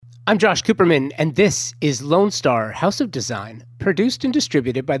I'm Josh Cooperman, and this is Lone Star House of Design, produced and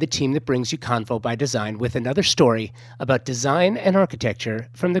distributed by the team that brings you Convo by Design with another story about design and architecture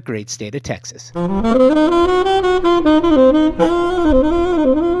from the great state of Texas.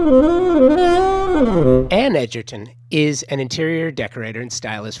 Ann Edgerton is an interior decorator and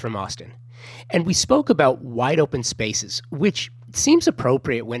stylist from Austin, and we spoke about wide open spaces, which seems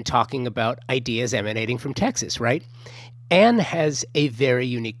appropriate when talking about ideas emanating from Texas, right? Ann has a very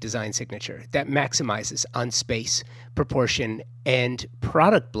unique design signature that maximizes on space, proportion, and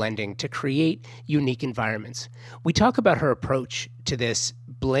product blending to create unique environments. We talk about her approach to this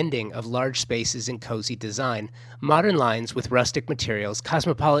blending of large spaces and cozy design, modern lines with rustic materials,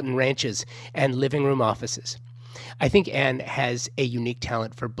 cosmopolitan ranches, and living room offices. I think Ann has a unique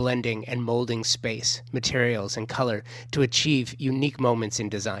talent for blending and molding space, materials, and color to achieve unique moments in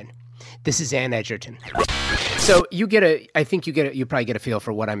design. This is Ann Edgerton. So you probably get a feel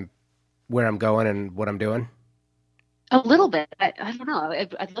for where I'm going and what I'm doing. A little bit. I don't know.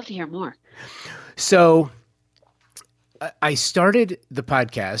 I'd love to hear more. So I started the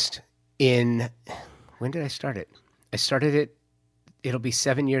podcast when did I start it? I started it, it'll be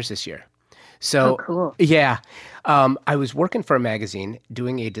 7 years this year. So, cool. Yeah. I was working for a magazine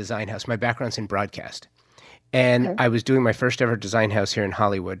doing a design house. My background's in broadcast. And okay. I was doing my first ever design house here in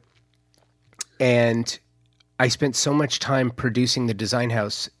Hollywood. And I spent so much time producing the design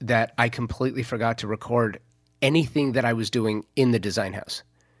house that I completely forgot to record anything that I was doing in the design house.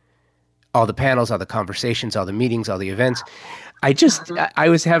 All the panels, all the conversations, all the meetings, all the events. I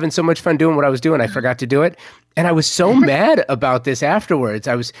was having so much fun doing what I was doing, I forgot to do it. And I was so mad about this afterwards.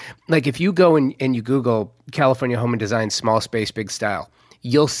 I was like, if you go and you Google California Home and Design, small space, big style,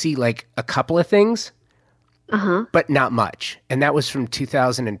 you'll see like a couple of things, but not much. And that was from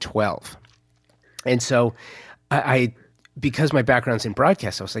 2012. And so I because my background's in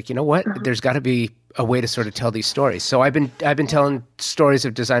broadcast, I was like, you know what? There's got to be a way to sort of tell these stories. So I've been telling stories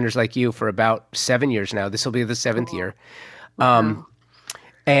of designers like you for about 7 years now. This will be the 7th year.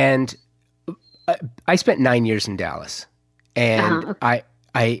 And I spent 9 years in Dallas, and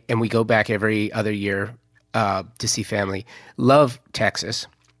and we go back every other year to see family. Love Texas.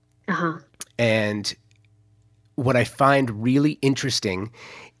 And what I find really interesting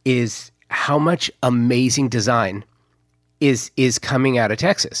is how much amazing design is coming out of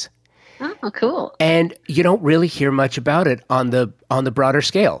Texas. Oh, cool. And you don't really hear much about it on the broader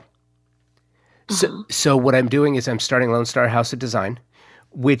scale. So what I'm doing is I'm starting Lone Star House of Design,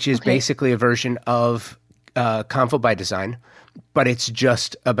 which is basically a version of Convo by Design, but it's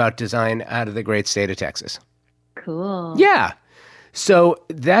just about design out of the great state of Texas. Cool. Yeah. So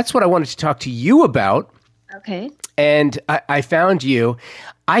that's what I wanted to talk to you about. Okay. And I found you.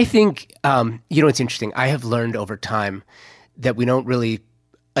 I think, it's interesting. I have learned over time that we don't really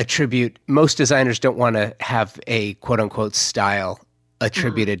most designers don't want to have a quote unquote style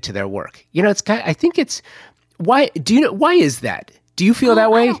attributed to their work. I think it's, why is that? Do you feel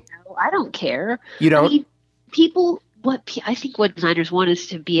that way? I don't know. I don't care. You don't? I mean, I think what designers want is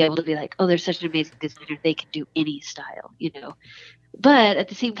to be able to be like, oh, they're such an amazing designer, they can do any style, But at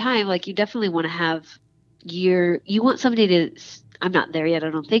the same time, like, you definitely want to have you want somebody to, I'm not there yet,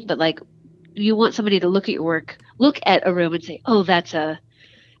 I don't think, but like, you want somebody to look at your work, look at a room and say, oh, that's a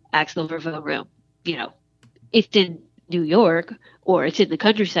Axel Vervo room. It's in New York or it's in the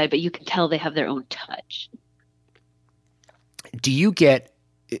countryside, but you can tell they have their own touch. Do you get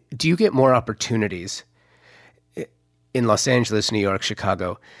more opportunities in Los Angeles, New York,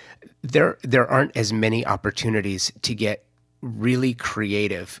 Chicago? There aren't as many opportunities to get really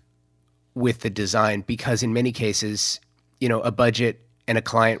creative with the design because in many cases, a budget and a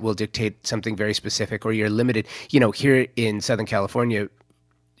client will dictate something very specific, or you're limited. Here in Southern California,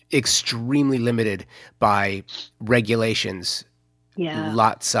 extremely limited by regulations,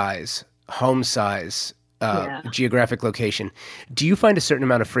 lot size, home size, geographic location. Do you find a certain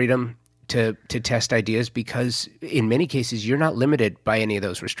amount of freedom to test ideas? Because in many cases, you're not limited by any of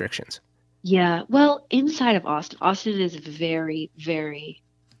those restrictions. Yeah. Well, inside of Austin is very, very,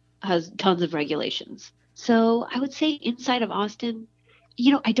 has tons of regulations. So I would say inside of Austin,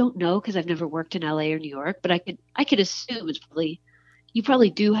 I don't know because I've never worked in LA or New York, but I could assume you probably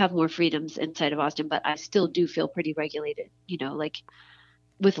do have more freedoms inside of Austin, but I still do feel pretty regulated, like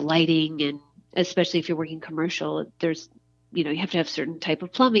with lighting, and especially if you're working commercial, there's, you have to have certain type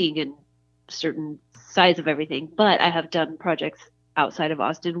of plumbing and certain size of everything. But I have done projects outside of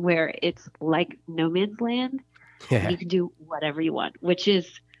Austin where it's like no man's land. Yeah. You can do whatever you want, which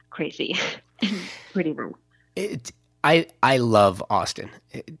is crazy. Pretty nice. I love Austin.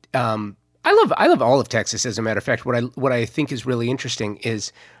 I love all of Texas. As a matter of fact, what I think is really interesting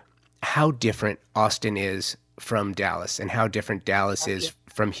is how different Austin is from Dallas and how different Dallas Oh, yeah. is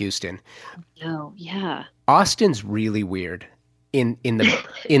from Houston. No, yeah. Austin's really weird in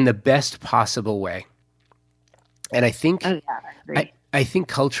the best possible way. And I Oh, think yeah, I I, agree. I think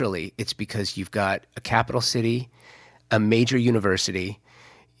culturally it's because you've got a capital city, a major university.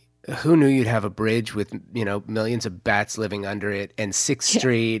 Who knew you'd have a bridge with, millions of bats living under it and Sixth Yeah.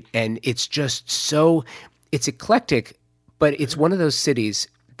 Street, and it's just so it's eclectic, but it's one of those cities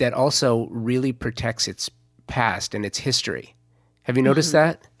that also really protects its past and its history. Have you noticed Mhm.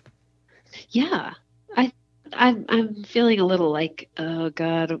 that? Yeah. I I'm feeling a little like, oh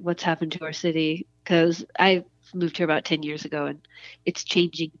God, what's happened to our city? Because I moved here about 10 years ago and it's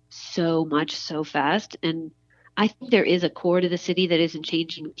changing so much so fast. And I think there is a core to the city that isn't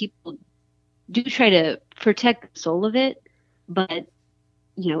changing. People do try to protect the soul of it, but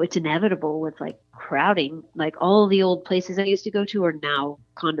it's inevitable with like crowding. Like all the old places I used to go to are now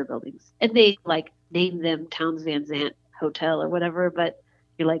condo buildings. And they like name them Towns Van Zandt Hotel or whatever, but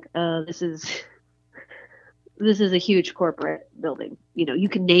you're like, this is a huge corporate building. You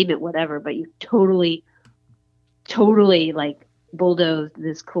can name it whatever, but you totally, totally like bulldozed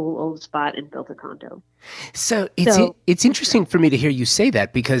this cool old spot and built a condo. So it's So, it's interesting for me to hear you say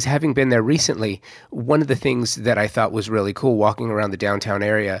that because having been there recently, one of the things that I thought was really cool walking around the downtown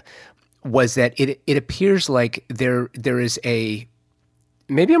area was that it appears like there is a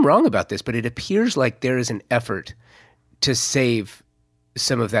maybe I'm wrong about this, but it appears like there is an effort to save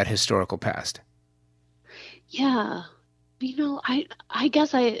some of that historical past. yeah, I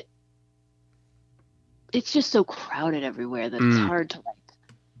guess it's just so crowded everywhere that it's Mm. hard to like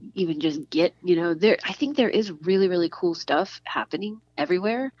even just get, there. I think there is really, really cool stuff happening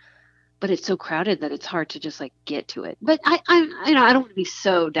everywhere, but it's so crowded that it's hard to just like get to it. But I don't want to be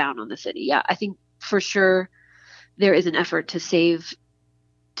so down on the city. Yeah, I think for sure there is an effort to save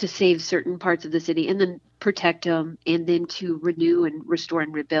certain parts of the city and then protect them and then to renew and restore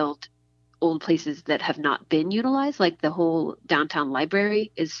and rebuild old places that have not been utilized. Like the whole downtown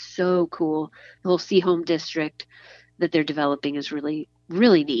library is so cool. The whole Seahome district that they're developing is really,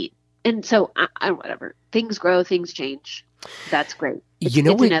 really neat. And so, whatever, things grow, things change. That's great. You It's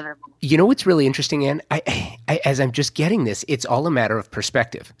know it's what? inevitable. You know what's really interesting, Anne? As I'm just getting this, it's all a matter of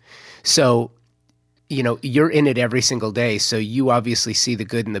perspective. So, you're in it every single day, so you obviously see the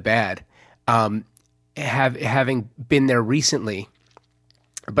good and the bad. Um, having been there recently,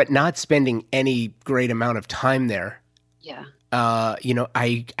 but not spending any great amount of time there, Yeah.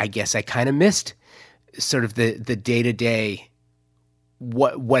 I guess I kind of missed sort of the day to day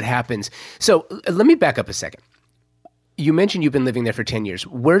what happens. So let me back up a second. You mentioned you've been living there for 10 years.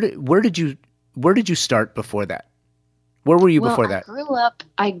 Where did you start before that? Where were you Well, before I that? grew up.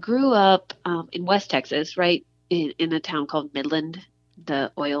 I grew up in West Texas, right in a town called Midland,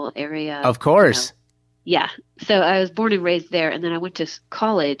 the oil area. Of course. Yeah. So I was born and raised there, and then I went to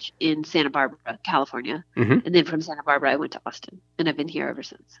college in Santa Barbara, California, Hmm. and then from Santa Barbara I went to Austin, and I've been here ever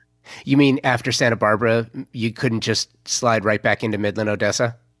since. You mean after Santa Barbara, you couldn't just slide right back into Midland,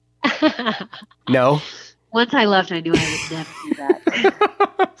 Odessa? No? Once I left, I knew I would never do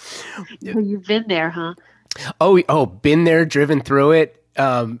that. So you've been there, huh? Oh, been there, driven through it.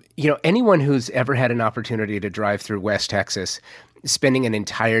 Anyone who's ever had an opportunity to drive through West Texas, spending an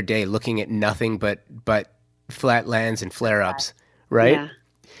entire day looking at nothing but flat lands and flare ups, right?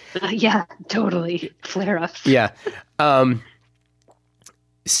 Yeah. Yeah, totally. Flare-ups. Yeah. Um,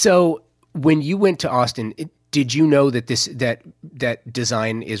 so when you went to Austin, did you know that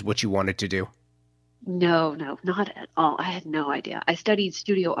design is what you wanted to do? No, no, not at all. I had no idea. I studied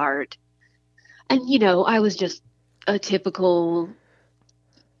studio art, and I was just a typical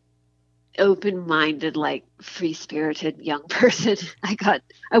open-minded, like free-spirited young person.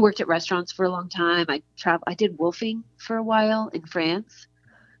 I worked at restaurants for a long time. I did wolfing for a while in France.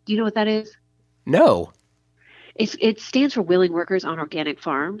 Do you know what that is? No. It stands for Willing Workers on Organic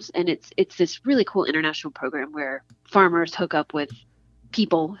Farms, and it's this really cool international program where farmers hook up with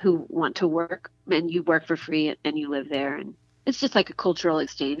people who want to work, and you work for free and you live there, and it's just like a cultural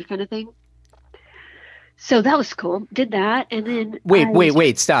exchange kind of thing. So that was cool. Did that, and then Wait, I wait, was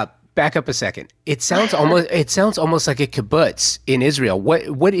wait, stop. Back up a second. It sounds almost like a kibbutz in Israel.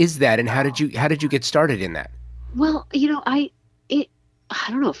 What is that and how did you get started in that? well, it I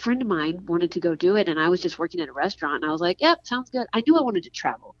don't know, a friend of mine wanted to go do it, and I was just working at a restaurant, and I was like, "Yep, sounds good." I knew I wanted to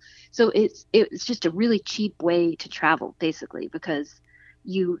travel, so it's just a really cheap way to travel, basically, because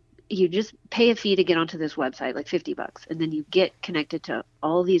you you just pay a fee to get onto this website, like $50, and then you get connected to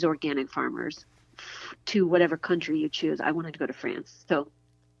all these organic farmers to whatever country you choose. I wanted to go to France, so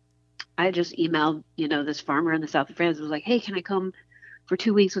I just emailed, this farmer in the south of France. Was like, "Hey, can I come for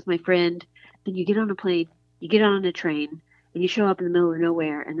 2 weeks with my friend. Then you get on a plane, you get on a train, and you show up in the middle of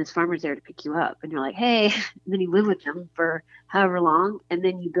nowhere, and this farmer's there to pick you up. And you're like, hey, and then you live with them for however long. And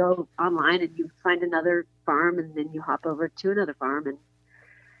then you go online and you find another farm, and then you hop over to another farm and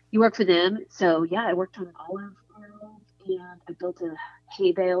you work for them. So yeah, I worked on olive farms, and I built a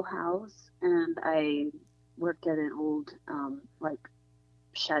hay bale house, and I worked at an old like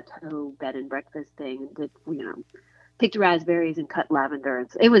chateau bed and breakfast thing, and did, picked raspberries and cut lavender, and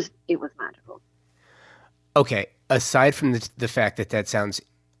so it was magical. Okay, aside from the fact that sounds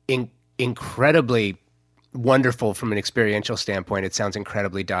incredibly wonderful from an experiential standpoint, it sounds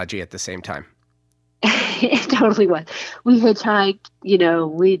incredibly dodgy at the same time. It totally was. We hitchhiked,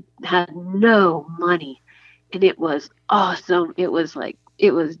 we had no money, and it was awesome. It was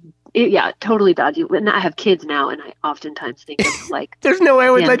totally dodgy. And I have kids now, and I oftentimes think of like, there's no way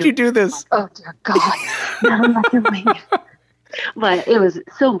I would let you do this. Oh dear God, never let them leave. But it was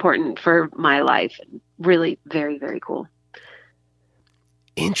so important for my life, and really very, very cool.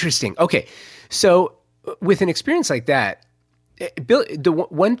 Interesting. Okay, so with an experience like that, the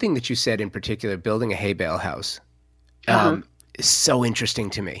one thing that you said in particular, building a hay bale house, is so interesting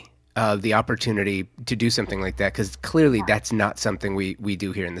to me. The opportunity to do something like that, because clearly that's not something we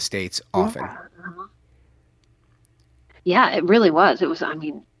do here in the States often. Yeah, it really was. It was,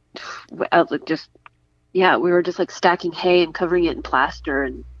 we were just like stacking hay and covering it in plaster,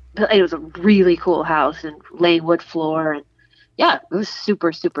 and it was a really cool house, and laying wood floor, and yeah, it was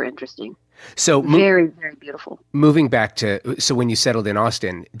super, super interesting. So very, very beautiful. Moving back to, so when you settled in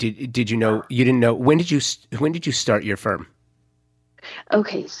Austin, did you know, you didn't know, when did you start your firm?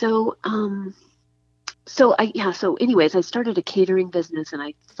 Okay. So anyways, I started a catering business, and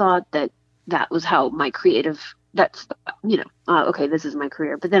I thought that was how my creative, okay, this is my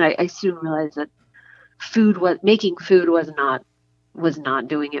career. But then I soon realized that making food was not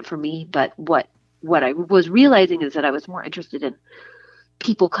doing it for me. But what I was realizing is that I was more interested in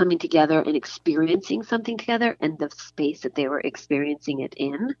people coming together and experiencing something together, and the space that they were experiencing it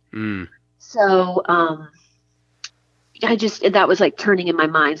in. So, that was like turning in my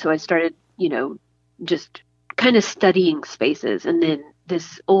mind. So I started, just kind of studying spaces. And then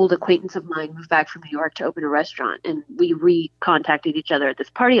this old acquaintance of mine moved back from New York to open a restaurant, and we recontacted each other at this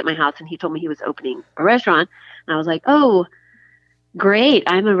party at my house, and he told me he was opening a restaurant. And I was like, oh, great.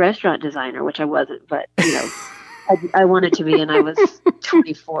 I'm a restaurant designer, which I wasn't, but I wanted to be, and I was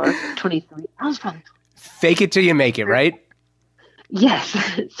 24, 23. I was probably 20. Fake it till you make it, right? Yes.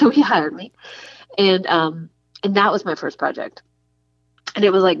 So he hired me, and that was my first project. And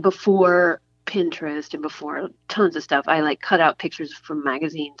it was like before Pinterest and before tons of stuff. I like cut out pictures from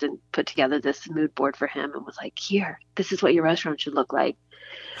magazines and put together this mood board for him, and was like, here, this is what your restaurant should look like.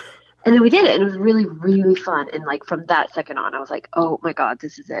 And then we did it, and it was really, really fun. And like from that second on, I was like, oh my God,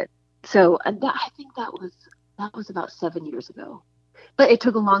 this is it. So I think that was about 7 years ago. But it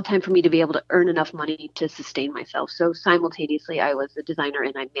took a long time for me to be able to earn enough money to sustain myself. So simultaneously, I was a designer,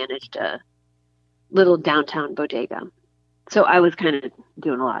 and I managed a little downtown bodega. So I was kind of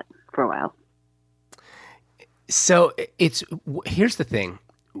doing a lot for a while. So here's the thing.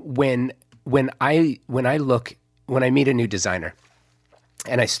 When I meet a new designer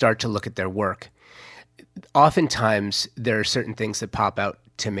and I start to look at their work, oftentimes there are certain things that pop out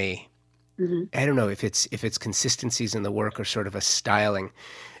to me. Mm-hmm. I don't know if it's consistencies in the work or sort of a styling.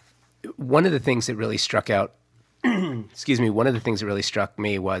 One of the things that really struck out, one of the things that really struck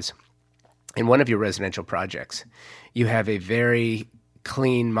me was in one of your residential projects, you have a very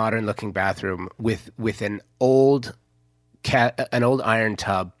clean, modern-looking bathroom with an old iron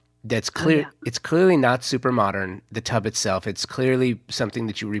tub that's clear. Oh, yeah. It's clearly not super modern. The tub itself, it's clearly something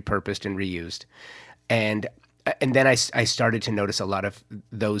that you repurposed and reused, and then I started to notice a lot of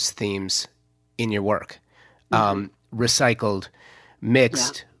those themes in your work, recycled,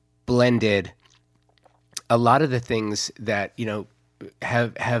 mixed, blended. A lot of the things that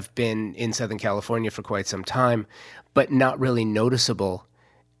have been in Southern California for quite some time, but not really noticeable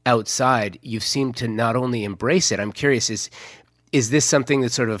outside. You've seemed to not only embrace it. I'm curious, is this something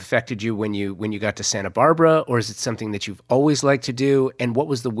that sort of affected you when you got to Santa Barbara, or is it something that you've always liked to do? And what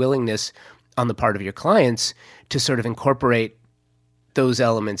was the willingness on the part of your clients to sort of incorporate those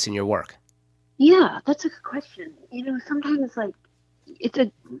elements in your work? Yeah, that's a good question. Sometimes it's like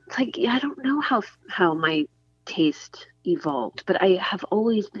I don't know how my taste evolved, but I have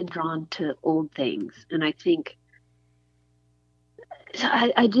always been drawn to old things. And I think,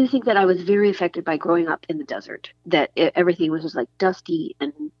 I do think that I was very affected by growing up in the desert, that everything was just like dusty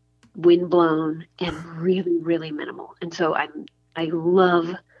and windblown and really, really minimal. And so I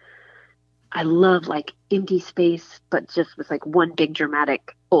love I love like empty space, but just with like one big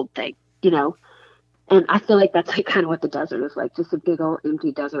dramatic old thing, you know? And I feel like that's like kind of what the desert is like, just a big old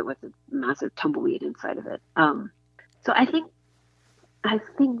empty desert with a massive tumbleweed inside of it. So I think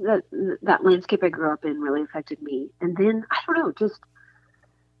that that landscape I grew up in really affected me. And then I don't know, just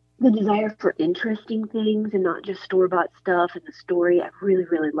the desire for interesting things and not just store bought stuff and the story. I really,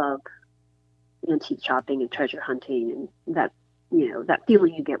 really love antique shopping and treasure hunting and that, that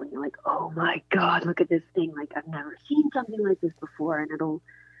feeling you get when you're like, oh my God, look at this thing. Like I've never seen something like this before, and it'll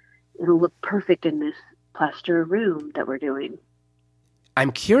look perfect in this plaster room that we're doing.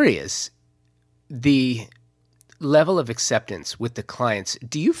 I'm curious, the level of acceptance with the clients.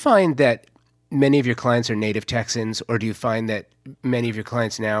 Do you find that many of your clients are native Texans, or do you find that many of your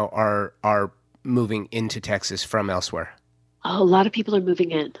clients now are moving into Texas from elsewhere? Oh, a lot of people are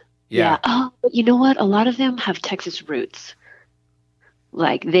moving in. Yeah. Yeah. Oh, but you know what? A lot of them have Texas roots.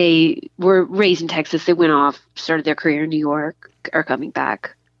 Like they were raised in Texas. They went off, started their career in New York, are coming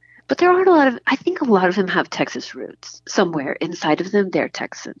back. But there aren't a lot of, I think a lot of them have Texas roots. Somewhere inside of them, they're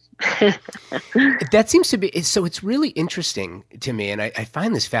Texan. That seems to be, so it's really interesting to me, and I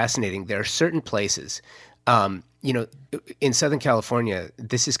find this fascinating. There are certain places, in Southern California,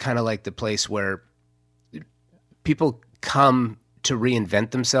 this is kind of like the place where people come to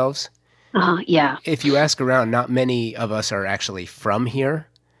reinvent themselves. Yeah. If you ask around, not many of us are actually from here.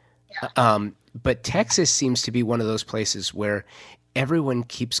 But Texas seems to be one of those places where everyone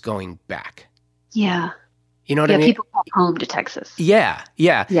keeps going back. Yeah. You know what I mean? People come home to Texas. Yeah.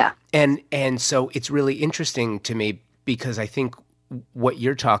 Yeah. And so it's really interesting to me because I think what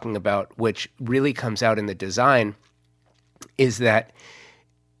you're talking about, which really comes out in the design, is that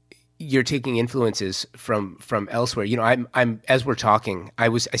you're taking influences from elsewhere. I'm as we're talking,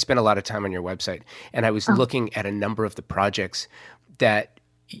 I spent a lot of time on your website, and I was looking at a number of the projects that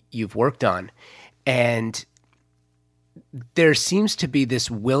you've worked on, and there seems to be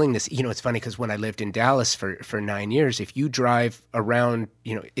this willingness. It's funny because when I lived in Dallas for 9 years, if you drive around,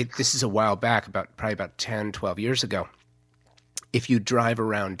 this is a while back, probably about 10, 12 years ago. If you drive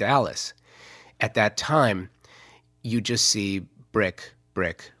around Dallas at that time, you just see brick,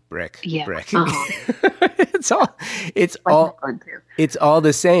 brick, brick, brick. It's all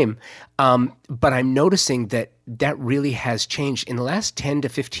the same. But I'm noticing that really has changed in the last 10 to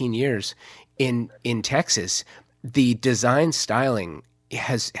 15 years in Texas. The design styling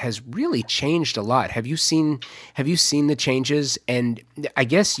has really changed a lot. Have you seen the changes? And I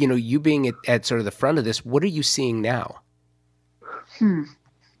guess, you being at sort of the front of this, what are you seeing now?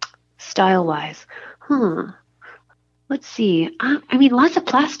 Style wise. Let's see. I mean, lots of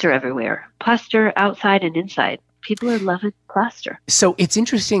plaster everywhere. Plaster outside and inside. People are loving plaster. So it's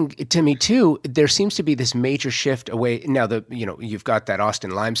interesting to me too. There seems to be this major shift away now. You've got that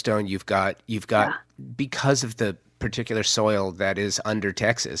Austin limestone. You've got because of the particular soil that is under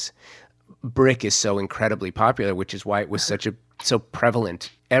Texas, brick is so incredibly popular, which is why it was so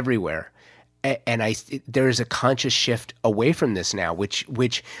prevalent everywhere. And there is a conscious shift away from this now, which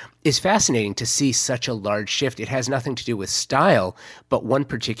is fascinating to see such a large shift. It has nothing to do with style, but one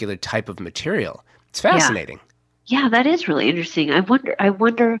particular type of material. It's fascinating. Yeah, that is really interesting. I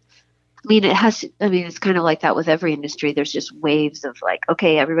wonder, it's kind of like that with every industry. There's just waves of like,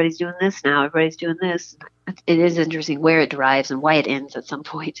 okay, everybody's doing this now. Everybody's doing this. It is interesting where it derives and why it ends at some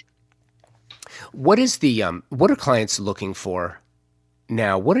point. What are clients looking for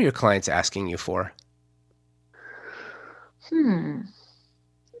now? What are your clients asking you for?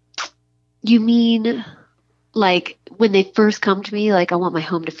 You mean like when they first come to me, like I want my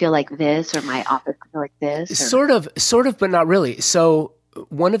home to feel like this or my office to feel like this? Sort of, but not really. So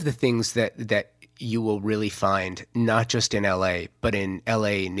one of the things that you will really find, not just in LA, but in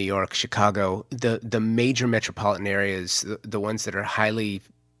LA, New York, Chicago, the major metropolitan areas, the ones that are highly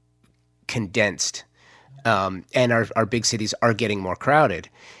condensed, and our big cities are getting more crowded,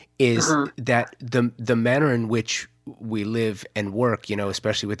 is that the manner in which we live and work,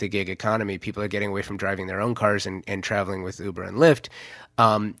 especially with the gig economy, people are getting away from driving their own cars and traveling with Uber and Lyft.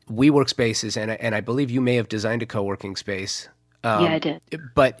 WeWork spaces, and I believe you may have designed a co-working space. Yeah, I did.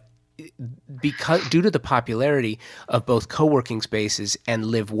 But due to the popularity of both co-working spaces and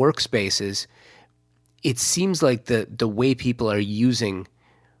live workspaces, it seems like the way people are using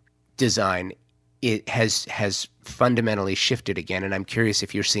design, it has fundamentally shifted again. And I'm curious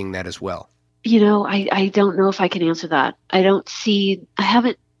if you're seeing that as well. I don't know if I can answer that. I don't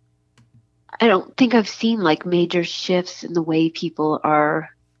think I've seen like major shifts in the way people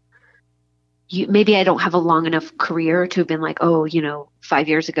are. Maybe I don't have a long enough career to have been like, 5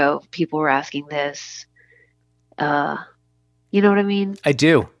 years ago, people were asking this. You know what I mean? I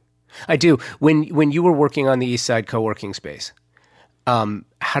do. I do. When you were working on the East Side co-working space,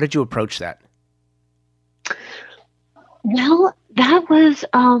 how did you approach that? Well, that was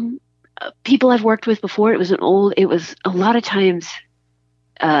people I've worked with before. It was a lot of times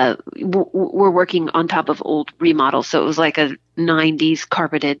we're working on top of old remodels. So it was like a 90s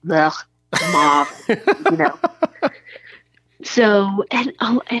carpeted mauve, you know. So,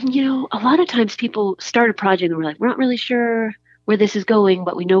 and you know, a lot of times people start a project and we're like, we're not really sure where this is going,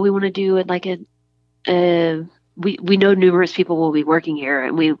 but we know we want to do it like we know numerous people will be working here,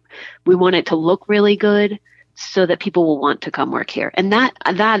 and we want it to look really good so that people will want to come work here. And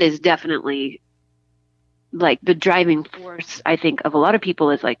that is definitely like the driving force, I think, of a lot of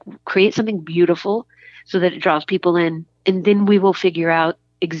people, is like, create something beautiful so that it draws people in, and then we will figure out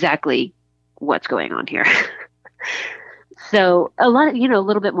exactly what's going on here. So a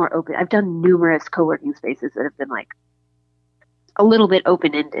little bit more open. I've done numerous co-working spaces that have been like a little bit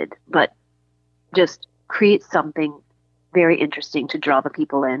open-ended, but just create something very interesting to draw the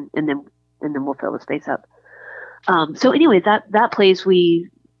people in, and then we'll fill the space up. So anyway, that place,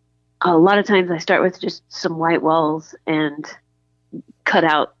 a lot of times I start with just some white walls and cut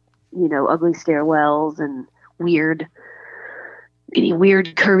out, ugly stairwells and any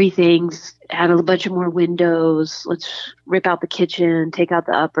weird curvy things, add a bunch of more windows. Let's rip out the kitchen, take out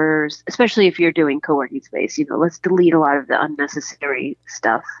the uppers, especially if you're doing co-working space, let's delete a lot of the unnecessary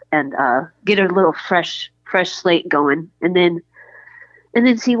stuff and get a little fresh slate going, and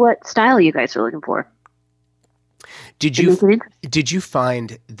then see what style you guys are looking for. Did you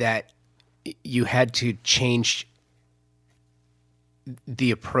find that you had to change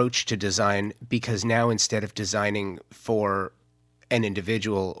the approach to design, because now instead of designing for an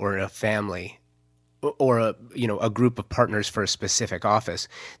individual or a family or a group of partners for a specific office,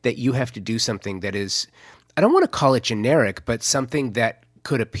 that you have to do something that is, I don't want to call it generic, but something that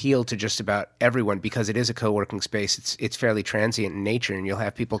could appeal to just about everyone, because it is a co-working space. It's fairly transient in nature, and you'll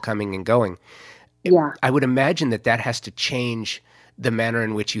have people coming and going. Yeah. I would imagine that has to change the manner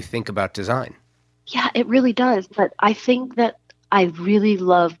in which you think about design. Yeah, it really does. But I think that I really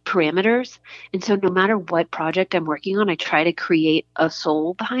love parameters. And so no matter what project I'm working on, I try to create a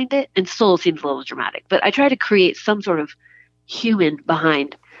soul behind it. And soul seems a little dramatic, but I try to create some sort of human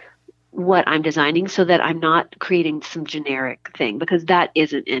behind what I'm designing, so that I'm not creating some generic thing, because that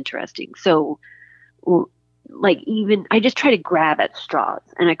isn't interesting. So I just try to grab at straws,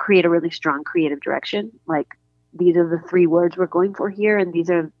 and I create a really strong creative direction. Like, these are the 3 words we're going for here, and these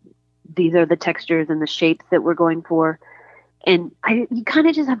are the textures and the shapes that we're going for. And you kind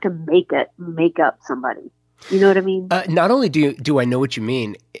of just have to make up somebody. You know what I mean? Not only do I know what you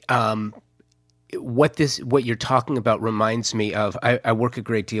mean, what you're talking about reminds me of, I work a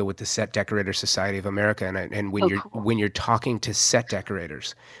great deal with the Set Decorator Society of America, and when you're talking to set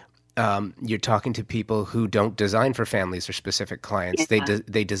decorators, you're talking to people who don't design for families or specific clients. Yeah.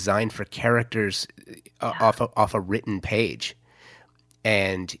 They design for characters off a written page,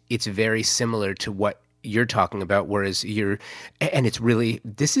 and it's very similar to what you're talking about. Whereas and it's really,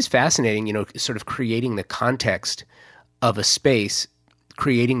 this is fascinating. Sort of creating the context of a space,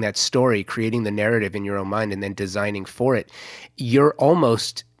 creating that story, creating the narrative in your own mind, and then designing for it. You're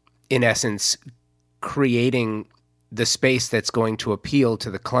almost, in essence, creating the space that's going to appeal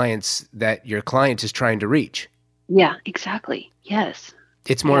to the clients that your client is trying to reach. Yeah, exactly. Yes.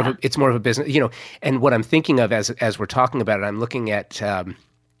 It's more of a business, and what I'm thinking of as we're talking about it, I'm looking at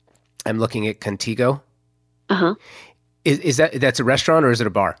Contigo. Uh-huh. Is that's a restaurant, or is it a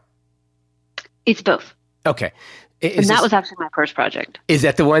bar? It's both. Okay. That was actually my first project. Is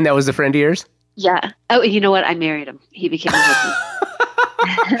that the one that was a friend of yours? Yeah. Oh, you know what? I married him. He became my husband.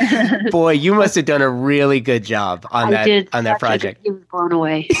 Boy, you must have done a really good job on that project. He was blown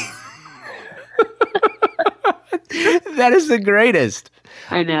away. That is the greatest.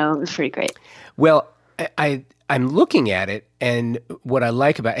 I know. It was pretty great. Well, I'm looking at it, and what I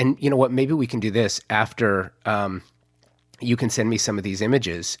like about, and you know what, maybe we can do this after you can send me some of these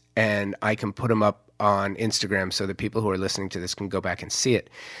images, and I can put them up on Instagram so that people who are listening to this can go back and see it.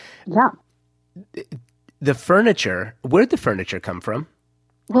 Yeah. The furniture, where'd the furniture come from?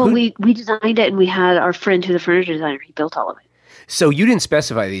 Well, we designed it, and we had our friend who's a furniture designer. He built all of it. So you didn't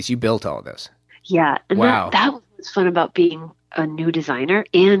specify these. You built all of this. Yeah. And wow. That was what's fun about being a new designer.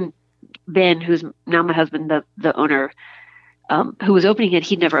 And Ben, who's now my husband, the owner, who was opening it,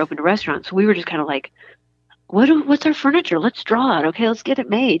 he'd never opened a restaurant. So we were just kind of like, what's our furniture? Let's draw it. Okay, let's get it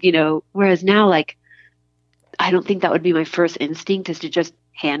made. Whereas now, like, I don't think that would be my first instinct, is to just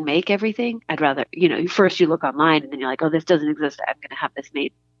hand make everything. I'd rather, first you look online and then you're like, oh, this doesn't exist. I'm going to have this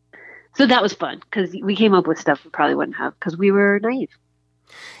made. So that was fun, because we came up with stuff we probably wouldn't have, because we were naive.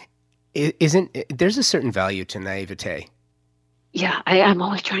 Isn't there's a certain value to naivete, Yeah, I'm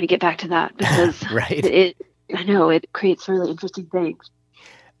always trying to get back to that because right? it, I know it creates really interesting things.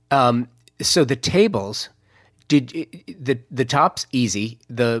 Um, so the tables, did the tops easy,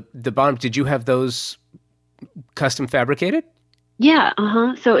 the bottom, did you have those custom fabricated? Yeah,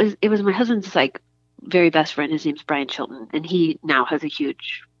 uh-huh. So it was my husband's like very best friend. His name's Brian Chilton, and he now has a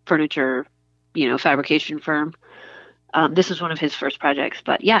huge furniture, fabrication firm. This was one of his first projects,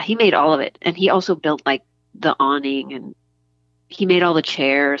 but yeah, he made all of it, and he also built like the awning, and he made all the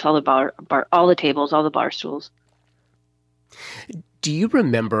chairs, all the all the tables, all the bar stools. Do you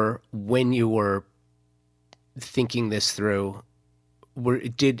remember when you were thinking this through? Were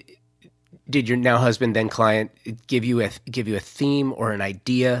did your now husband then client give you a theme or an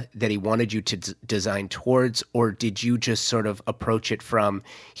idea that he wanted you to design towards, or did you just sort of approach it from,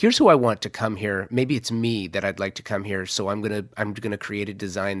 here's who I want to come here, maybe it's me that I'd like to come here, so I'm gonna create a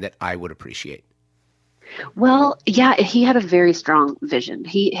design that I would appreciate? Well, yeah, he had a very strong vision.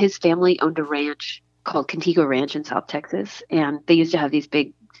 His family owned a ranch called Contigo Ranch in South Texas, and they used to have these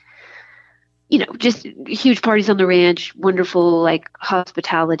big, just huge parties on the ranch, wonderful like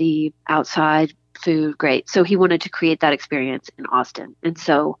hospitality outside, food, great. So he wanted to create that experience in Austin. And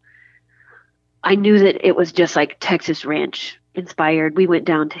so I knew that it was just like Texas ranch inspired. We went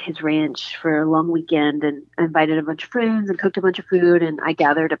down to his ranch for a long weekend and invited a bunch of friends and cooked a bunch of food, and I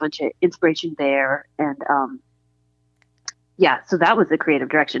gathered a bunch of inspiration there. And yeah, so that was the creative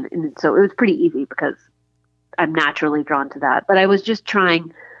direction. And so it was pretty easy because I'm naturally drawn to that. But I was just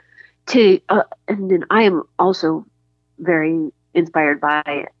trying to, and then I am also very inspired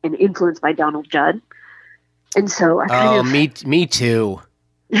by and influenced by Donald Judd. And so I kind of me too.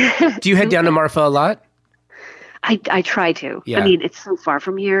 Do you head down to Marfa a lot? I try to. Yeah. I mean, it's so far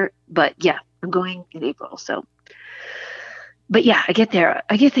from here, but yeah, I'm going in April. So, but yeah, I get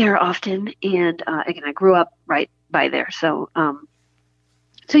there often, and again, I grew up right by there. So,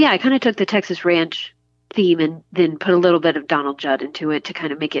 so yeah, I kind of took the Texas Ranch theme and then put a little bit of Donald Judd into it to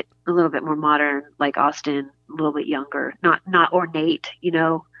kind of make it a little bit more modern, like Austin, a little bit younger, not ornate,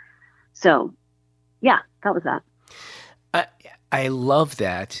 So, yeah, that was that. I love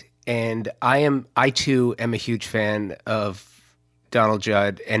that. And I too am a huge fan of Donald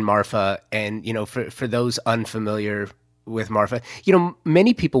Judd and Marfa. And, for those unfamiliar with Marfa,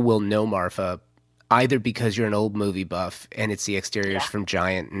 many people will know Marfa either because you're an old movie buff and it's the exteriors from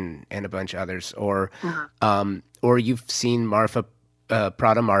Giant and a bunch of others, or you've seen Marfa,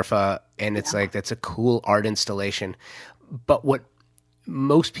 Prada Marfa, and it's like, that's a cool art installation. But what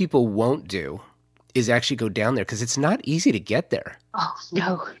most people won't do is actually go down there because it's not easy to get there. Oh,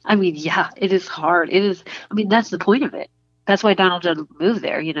 no. I mean, yeah, it is hard. It is. I mean, that's the point of it. That's why Donald Judd moved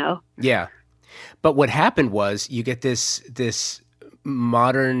there, Yeah. But what happened was you get this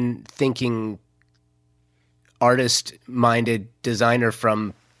modern thinking artist-minded designer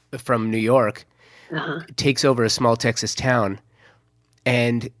from New York takes over a small Texas town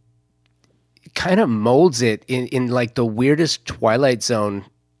and kind of molds it in like the weirdest Twilight Zone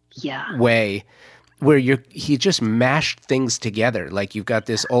way, where he just mashed things together. Like you've got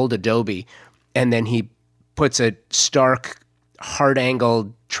this old adobe, and then he puts a stark,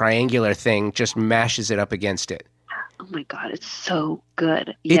 hard-angled, triangular thing, just mashes it up against it. Oh my God, it's so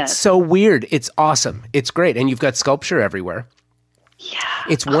good. Yes. It's so weird. It's awesome. It's great. And you've got sculpture everywhere. Yeah.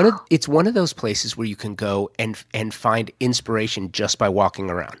 It's one of those places where you can go and find inspiration just by walking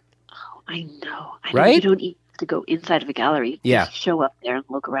around. Oh, I know. Right? You don't even have to go inside of a gallery. Yeah. Just show up there and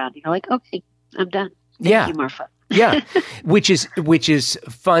look around. You're like, okay, I'm done. Thank you, Marfa. Yeah. Which is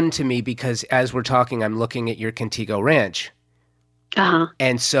fun to me because as we're talking, I'm looking at your Contigo Ranch. Uh-huh.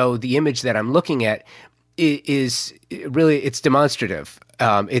 And so the image that I'm looking at is really, it's demonstrative.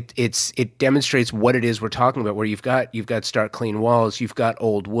 It demonstrates what it is we're talking about, where you've got stark clean walls, you've got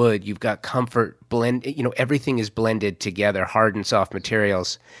old wood, you've got comfort blend, everything is blended together, hard and soft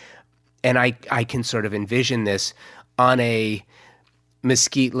materials. And I can sort of envision this on a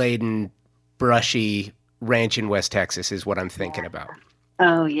mesquite laden, brushy ranch in West Texas is what I'm thinking about.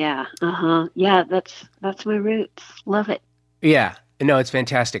 Oh yeah. Uh-huh. Yeah, that's my roots. Love it. Yeah. No, it's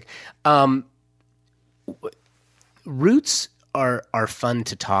fantastic. Roots are fun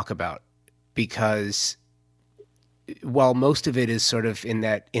to talk about because while most of it is sort of in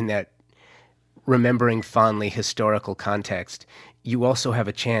that remembering fondly historical context, you also have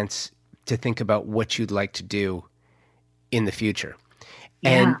a chance to think about what you'd like to do in the future.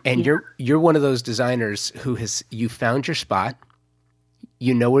 And you're one of those designers who you found your spot.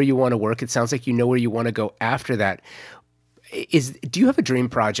 You know where you want to work. It sounds like you know where you want to go after that. Do you have a dream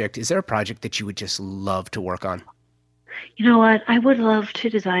project? Is there a project that you would just love to work on? You know what? I would love to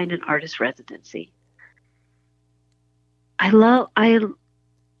design an artist residency. I love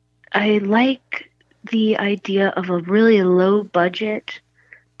I like the idea of a really low budget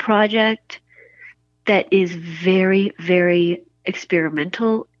project that is very, very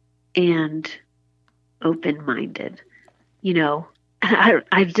experimental and open-minded. You know, I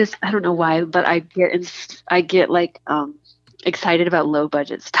don't know why, but I get like excited about low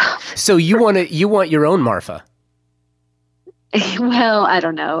budget stuff. So you want your own Marfa Well, I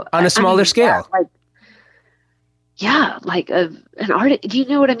don't know. on a smaller scale. Like an artist. Do you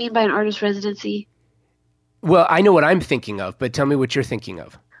know what I mean by an artist residency? Well, I know what I'm thinking of, but tell me what you're thinking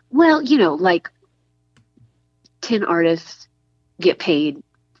of. Well, like 10 artists get paid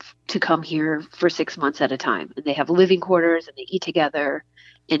to come here for 6 months at a time, and they have living quarters and they eat together,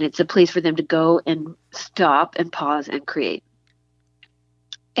 and it's a place for them to go and stop and pause and create.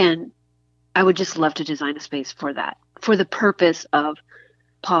 And I would just love to design a space for that, for the purpose of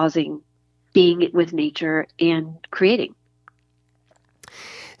pausing, being with nature, and creating.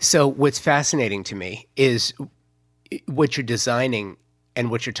 So what's fascinating to me is what you're designing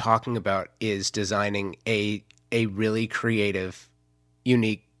and what you're talking about is designing a really creative,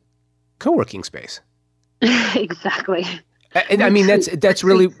 unique co-working space. Exactly. I mean, that's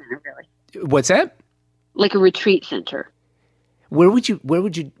really, center, really. What's that? Like a retreat center. Where would you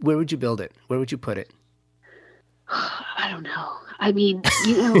build it? Where would you put it? I don't know. I mean,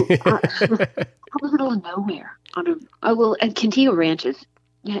 out in the middle of nowhere. And Contigo Ranch is.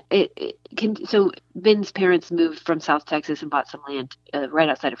 So Ben's parents moved from South Texas and bought some land right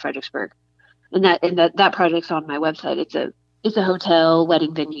outside of Fredericksburg, and that project's on my website. It's a hotel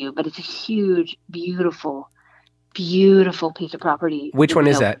wedding venue, but it's a huge, beautiful piece of property. Which one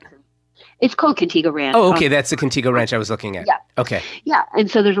is that? It's called Contigo Ranch. Oh, okay, that's the Contigo Ranch I was looking at. Yeah. Okay. Yeah, and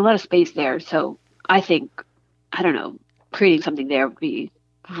so there's a lot of space there. So I think, I don't know, creating something there would be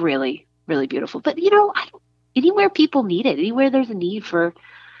really, really beautiful. But anywhere people need it, anywhere there's a need for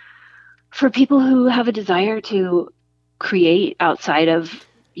people who have a desire to create outside of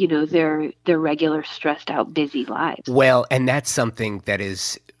their regular stressed out busy lives. Well, and that's something that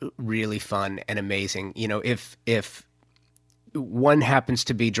is really fun and amazing. If one happens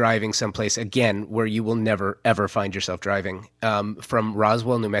to be driving someplace, again, where you will never ever find yourself driving, from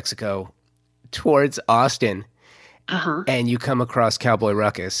Roswell, New Mexico towards Austin, and you come across Cowboy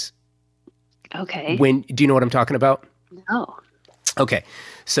Ruckus. Okay. Do you know what I'm talking about? No. Okay.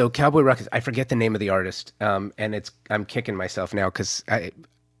 So Cowboy Ruckus, I forget the name of the artist, and I'm kicking myself now because I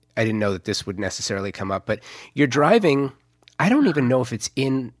didn't know that this would necessarily come up. But you're driving. I don't even know if it's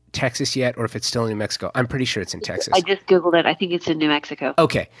in Texas yet or if it's still in New Mexico. I'm pretty sure it's in Texas. I just Googled it. I think it's in New Mexico.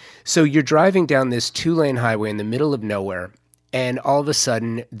 Okay. So you're driving down this 2-lane highway in the middle of nowhere, and all of a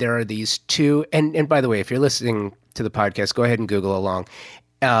sudden there are these two. And by the way, if you're listening to the podcast, go ahead and Google along.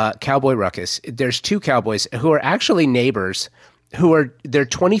 Cowboy Ruckus. There's two cowboys who are actually neighbors. They're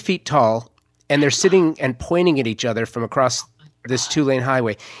 20 feet tall, and they're sitting and pointing at each other from across this 2-lane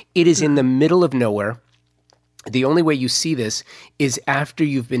highway. It is in the middle of nowhere. The only way you see this is after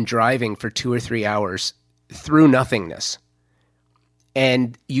you've been driving for 2 or 3 hours through nothingness.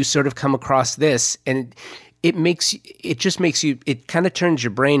 And you sort of come across this, and it kind of turns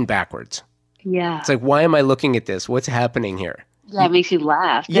your brain backwards. Yeah. It's like, why am I looking at this? What's happening here? Yeah, it makes you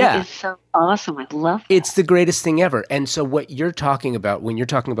laugh. Yeah. That is so awesome. I love that. It's the greatest thing ever. And so what you're talking about when you're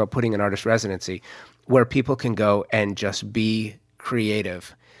talking about putting an artist residency where people can go and just be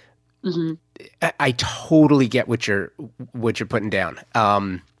creative, I totally get what you're putting down.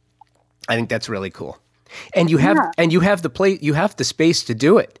 I think that's really cool. And you have the space to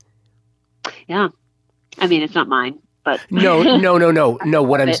do it. Yeah. I mean, it's not mine, but No.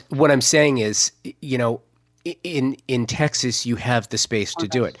 What I'm saying is, in Texas, you have the space to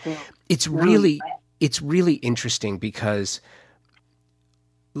do it. True. It's really interesting because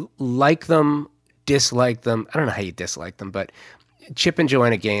like them, dislike them. I don't know how you dislike them, but Chip and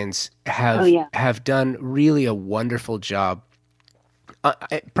Joanna Gaines have done really a wonderful job,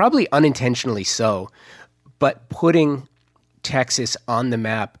 probably unintentionally so, but putting Texas on the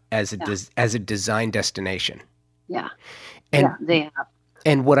map as a design destination. Yeah. And they have.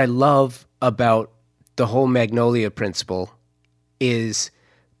 And what I love about the whole Magnolia principle is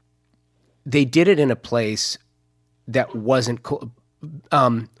they did it in a place that wasn't cool.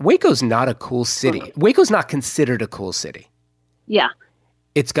 Waco's not a cool city. Waco's not considered a cool city. Yeah.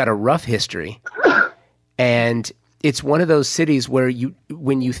 It's got a rough history. And it's one of those cities where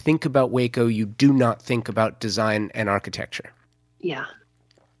when you think about Waco, you do not think about design and architecture. Yeah.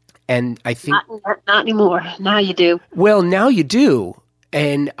 And I think not anymore. Now you do. Well, now you do.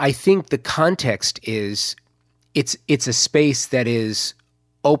 And I think the context is it's a space that is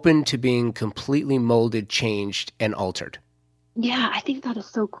open to being completely molded, changed, and altered. Yeah, I think that is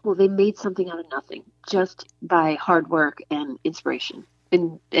so cool. They made something out of nothing just by hard work and inspiration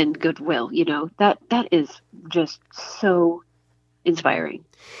and goodwill. That is just so inspiring.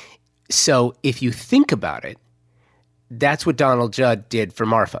 So if you think about it, that's what Donald Judd did for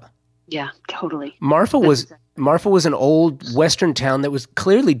Marfa. Yeah, totally. Marfa was an old Western town that was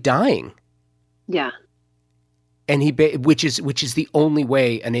clearly dying. Yeah. And which is the only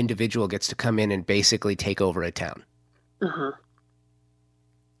way an individual gets to come in and basically take over a town. Uh-huh.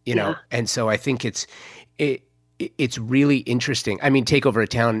 And so I think it's really interesting. I mean, take over a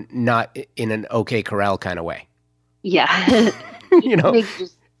town, not in an OK Corral kind of way. Yeah. Maybe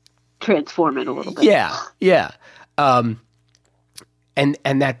just transform it a little bit. Yeah. Yeah. And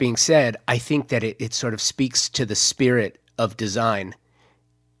that being said, I think that it sort of speaks to the spirit of design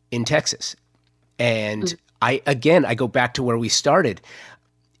in Texas. And I go back to where we started.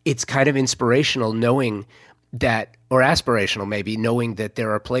 It's kind of inspirational knowing that, or aspirational maybe, knowing that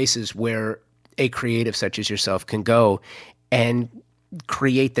there are places where a creative such as yourself can go and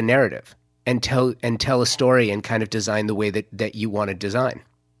create the narrative and tell a story and kind of design the way that you want to design.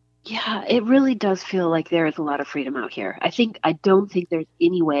 Yeah, it really does feel like there is a lot of freedom out here. I don't think there's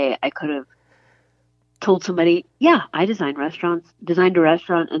any way I could have told somebody, yeah, I designed a restaurant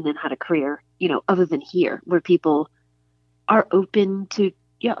and then had a career, other than here, where people are open to,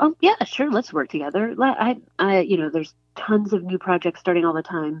 yeah, sure, let's work together. There's tons of new projects starting all the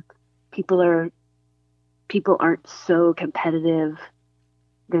time. People aren't so competitive.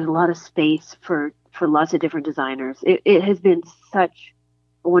 There's a lot of space for lots of different designers. It has been such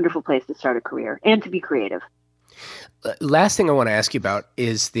a wonderful place to start a career and to be creative. Last thing I want to ask you about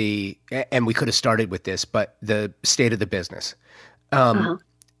is and we could have started with this, but the state of the business. I'm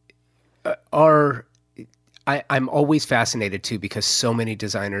always fascinated too, because so many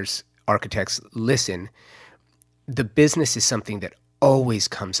designers, architects listen. The business is something that always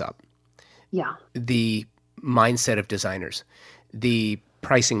comes up. Yeah. The mindset of designers, the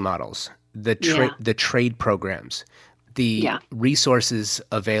pricing models, the trade programs, the resources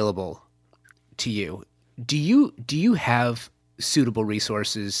available to you. Do you have suitable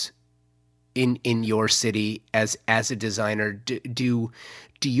resources in your city as a designer? Do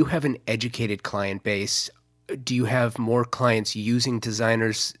you have an educated client base? Do you have more clients using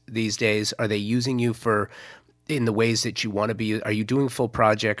designers these days? Are they using you in the ways that you want to be? Are you doing full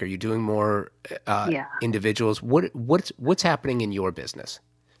project? Are you doing more individuals? What's happening in your business?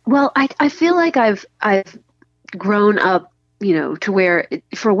 Well, I feel like I've grown up, to where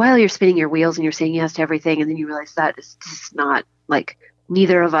for a while you're spinning your wheels and you're saying yes to everything, and then you realize that is just not, like,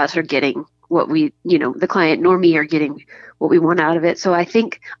 neither of us are getting what we, the client nor me are getting what we want out of it. So I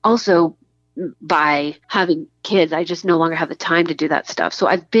think also by having kids, I just no longer have the time to do that stuff. So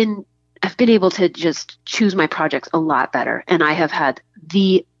I've been able to just choose my projects a lot better, and I have had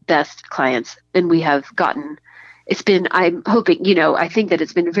the best clients, and we have gotten. I'm hoping, I think that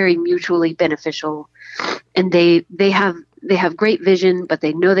it's been very mutually beneficial, and they have great vision, but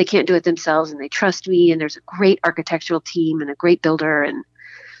they know they can't do it themselves, and they trust me, and there's a great architectural team and a great builder. And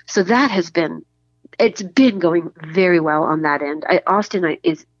so it's been going very well on that end. Austin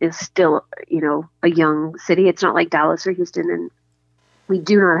is still, a young city. It's not like Dallas or Houston, and we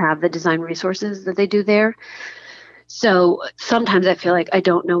do not have the design resources that they do there. So sometimes I feel like I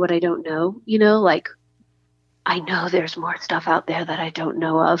don't know what I don't know, like I know there's more stuff out there that I don't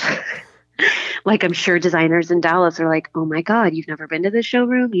know of. Like, I'm sure designers in Dallas are like, oh my God, you've never been to this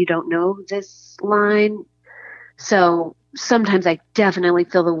showroom? You don't know this line? So sometimes I definitely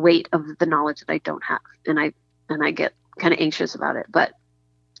feel the weight of the knowledge that I don't have. And I get kind of anxious about it, but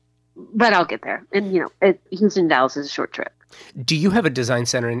I'll get there. And, Houston, Dallas is a short trip. Do you have a design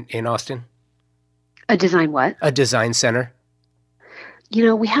center in Austin? A design what? A design center.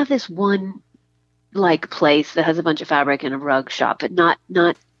 We have this one place that has a bunch of fabric and a rug shop, but not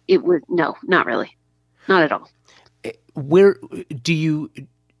really. Not at all. Where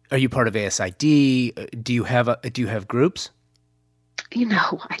are you part of ASID? Do you have groups?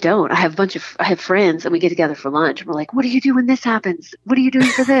 I don't. I have friends, and we get together for lunch, and we're like, what do you do when this happens? What are you doing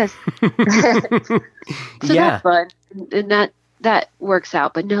for this? So that's fun. And that works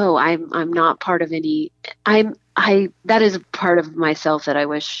out. But no, I'm not part of any, that is a part of myself that I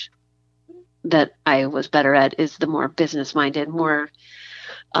wish that I was better at, is the more business minded, more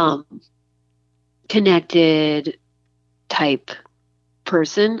connected type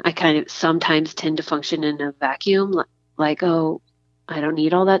person. I kind of sometimes tend to function in a vacuum, like, oh, I don't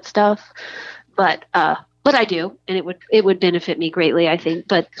need all that stuff, but I do, and it would benefit me greatly, I think.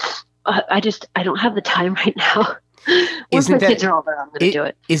 But I don't have the time right now. Once Isn't my that kids are older, I'm going to do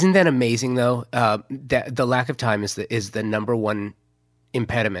it. Isn't that amazing though? That the lack of time is the number one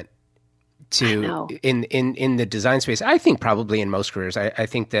impediment to in the design space. I think probably in most careers. I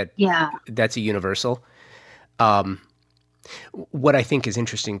think that that's a universal. What I think is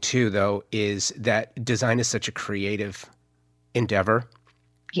interesting too, though, is that design is such a creative endeavor.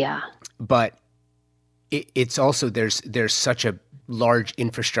 Yeah. But it's also there's such a large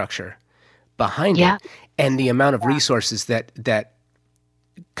infrastructure behind it, and the amount of resources that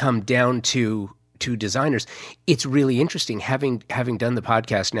come down to designers. It's really interesting having done the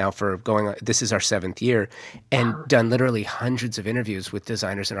podcast now for this is our 7th year, and done literally hundreds of interviews with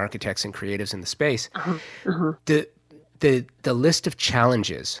designers and architects and creatives in the space. The list of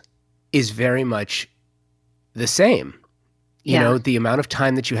challenges is very much the same. You know, the amount of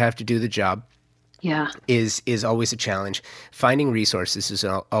time that you have to do the job is always a challenge. Finding resources is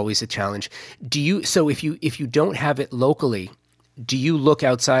always a challenge. So if you don't have it locally, do you look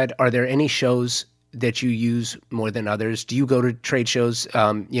outside? Are there any shows that you use more than others? Do you go to trade shows?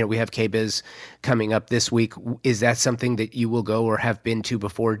 We have KBIS coming up this week. Is that something that you will go or have been to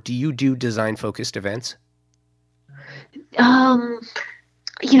before? Do you do design-focused events? You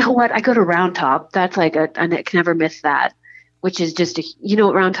know what? I go to Round Top. That's like I can never miss that, which is just you know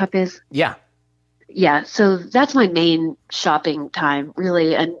what Round Top is? Yeah. Yeah. So that's my main shopping time,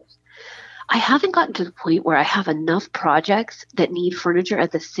 really. And I haven't gotten to the point where I have enough projects that need furniture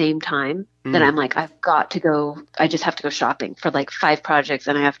at the same time that I'm like, I just have to go shopping for like 5 projects,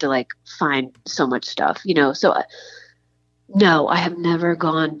 and I have to like find so much stuff, So no, I have never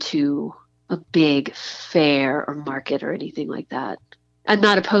gone to a big fair or market or anything like that. I'm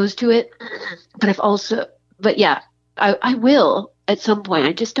not opposed to it, but yeah, I will at some point.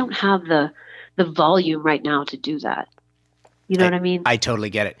 I just don't have the volume right now to do that. You know what I mean? I totally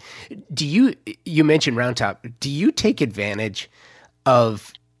get it. You mentioned Round Top. Do you take advantage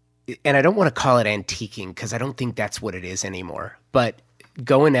of, and I don't want to call it antiquing because I don't think that's what it is anymore, but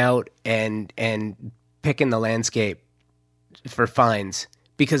going out and picking the landscape for finds,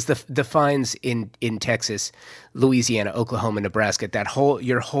 because the finds in Texas, Louisiana, Oklahoma, Nebraska,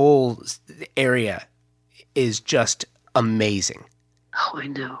 your whole area is just amazing. Oh, I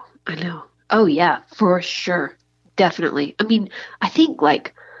know. Oh yeah, for sure. Definitely. I mean, I think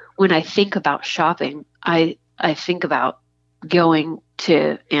like when I think about shopping, I think about going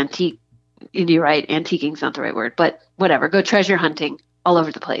to antique, and you're right, antiquing's not the right word, but whatever, go treasure hunting all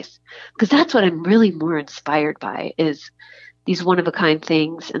over the place. Because that's what I'm really more inspired by is these one-of-a-kind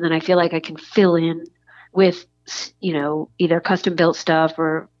things. And then I feel like I can fill in with, either custom built stuff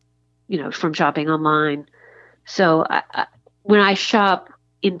or, from shopping online. So when I shop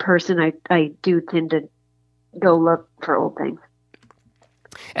in person, I do tend to go look for old things.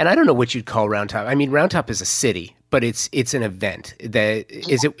 And I don't know what you'd call Round Top. I mean, Round Top is a city, but it's an event.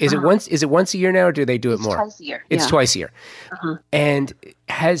 Is it once a year now, or do they do it more? Twice a year. It's twice a year. And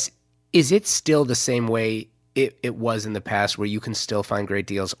is it still the same way it was in the past, where you can still find great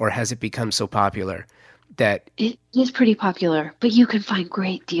deals, or has it become so popular that it is pretty popular? But you can find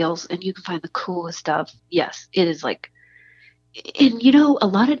great deals, and you can find the coolest stuff. Yes, it is like. And a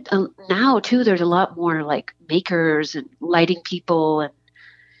lot of now too, there's a lot more like makers and lighting people and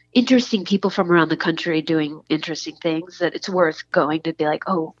interesting people from around the country doing interesting things that it's worth going to be like,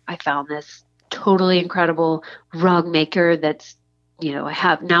 oh, I found this totally incredible rug maker that's,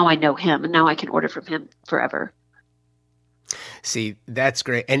 I know him, and now I can order from him forever. See, that's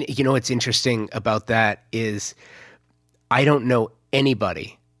great. And what's interesting about that is I don't know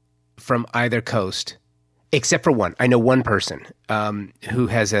anybody from either coast except for one. I know one person who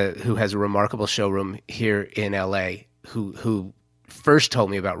has a remarkable showroom here in LA who first told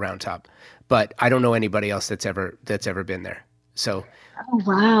me about Round Top, but I don't know anybody else that's ever been there. So, oh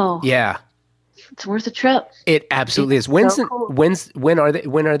wow, yeah, it's worth a trip. It absolutely is. When are they?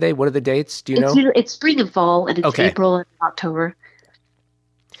 What are the dates? Do you know? It's spring and fall, and it's April and October.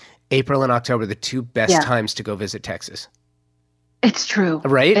 April and October, the 2 best times to go visit Texas. It's true,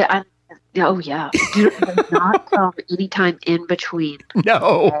 right? Oh yeah, do not come anytime in between.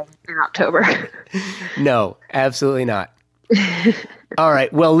 No, in October. No, absolutely not. All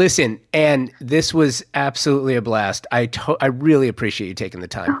right. Well, listen, Anne, this was absolutely a blast. I really appreciate you taking the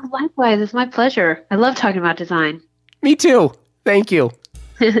time. Oh, likewise, it's my pleasure. I love talking about design. Me too. Thank you.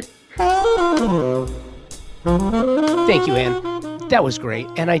 Thank you, Anne. That was great,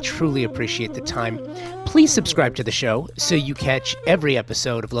 and I truly appreciate the time. Please subscribe to the show so you catch every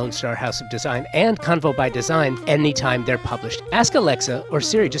episode of Lone Star House of Design and Convo by Design anytime they're published. Ask Alexa or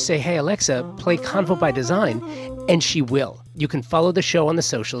Siri, just say, hey, Alexa, play Convo by Design, and she will. You can follow the show on the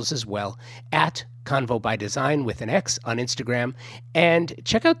socials as well, at Convo by Design with an X on Instagram, and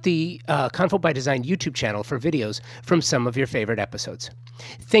check out the Convo by Design YouTube channel for videos from some of your favorite episodes.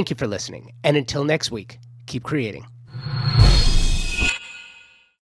 Thank you for listening, and until next week, keep creating.